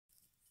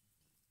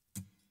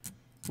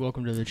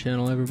Welcome to the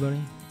channel,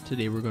 everybody.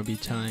 Today we're going to be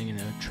tying an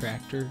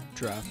Attractor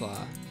Dry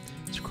Fly.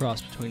 It's a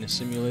cross between a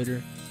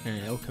simulator and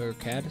an elk hair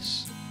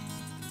caddis.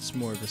 It's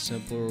more of a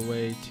simpler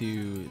way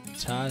to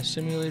tie a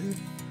simulator.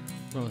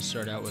 We're going to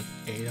start out with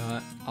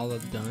 8/0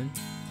 olive done.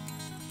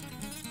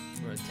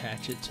 We're going to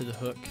attach it to the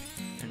hook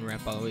and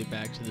wrap all the way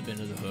back to the bend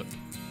of the hook.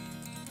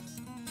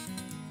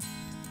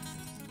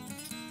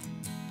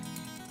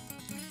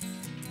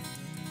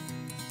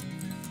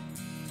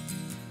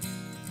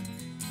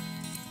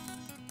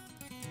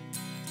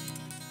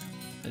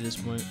 At this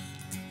point,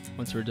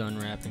 once we're done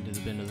wrapping to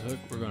the bend of the hook,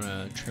 we're going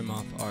to trim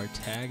off our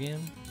tag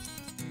end,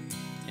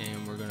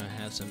 and we're going to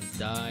have some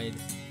dyed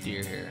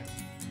deer hair.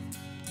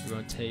 We're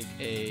going to take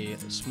a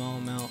small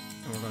amount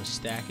and we're going to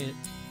stack it,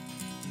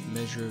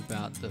 measure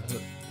about the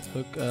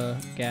hook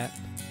gap,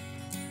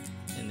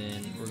 and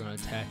then we're going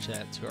to attach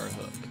that to our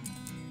hook.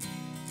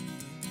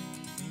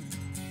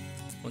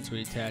 Once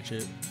we attach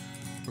it,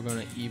 we're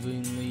going to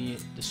evenly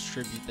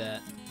distribute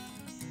that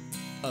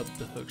up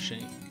the hook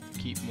shank.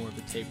 Keep more of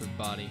a tapered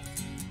body.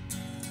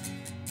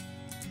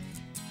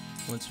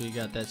 Once we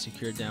got that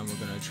secured down, we're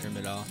going to trim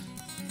it off.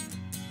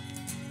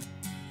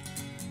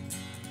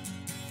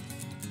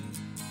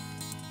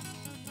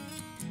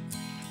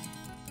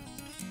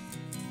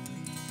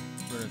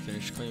 We're going to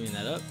finish cleaning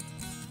that up,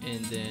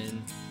 and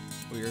then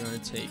we are going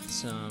to take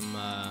some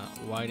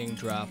whiting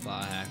dry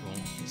fly hackle.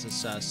 This is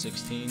size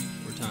 16.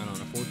 We're tying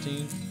on a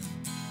 14.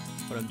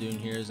 What I'm doing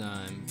here is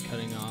I'm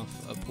cutting off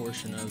a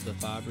portion of the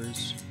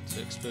fibers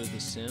to expose the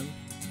stem,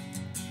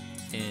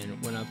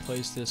 and when I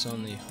place this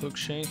on the hook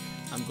shank,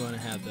 I'm going to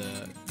have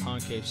the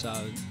concave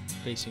side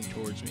facing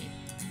towards me.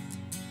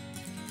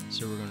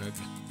 So we're going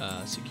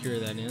to secure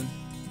that in,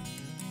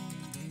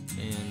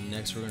 and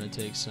next we're going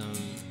to take some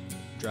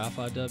dry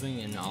fly dubbing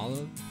in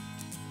olive.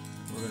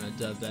 We're going to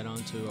dub that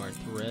onto our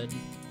thread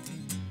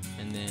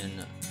and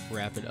then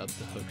wrap it up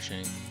the hook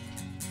shank.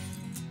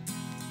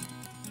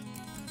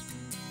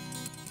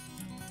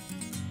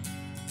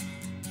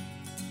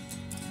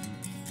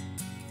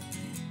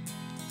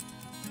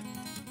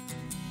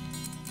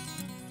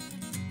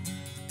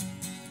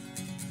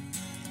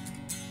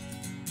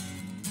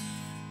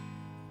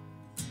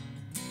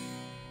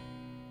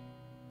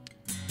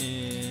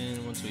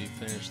 And once we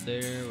finish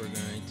there, we're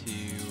going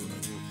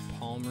to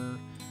palmer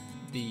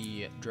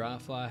the dry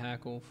fly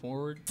hackle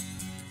forward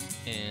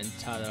and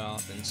tie that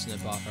off and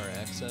snip off our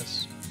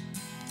excess.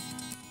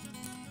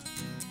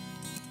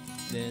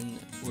 Then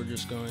we're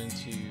just going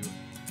to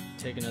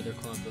take another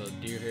clump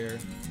of deer hair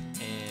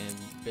and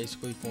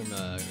basically form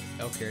a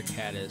elk hair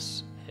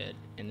caddis head.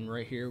 And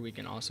right here we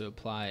can also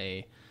apply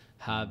a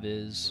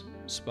high-vis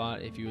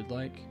spot if you would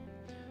like,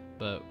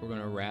 but we're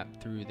going to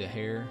wrap through the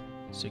hair,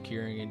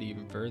 securing it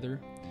even further,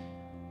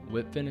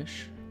 whip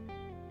finish,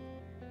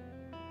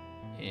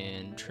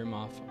 and trim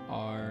off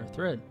our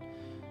thread.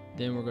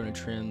 Then we're going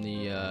to trim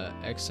the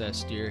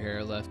excess deer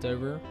hair left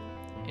over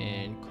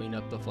and clean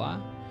up the fly,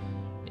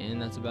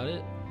 and that's about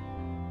it.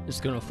 It's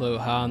going to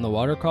float high on the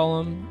water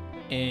column,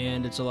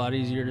 and it's a lot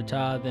easier to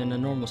tie than a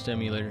normal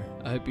stimulator.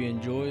 I hope you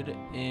enjoyed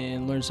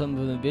and learned something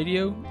from the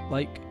video.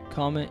 Like,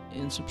 comment,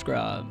 and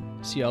subscribe.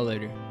 See y'all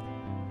later.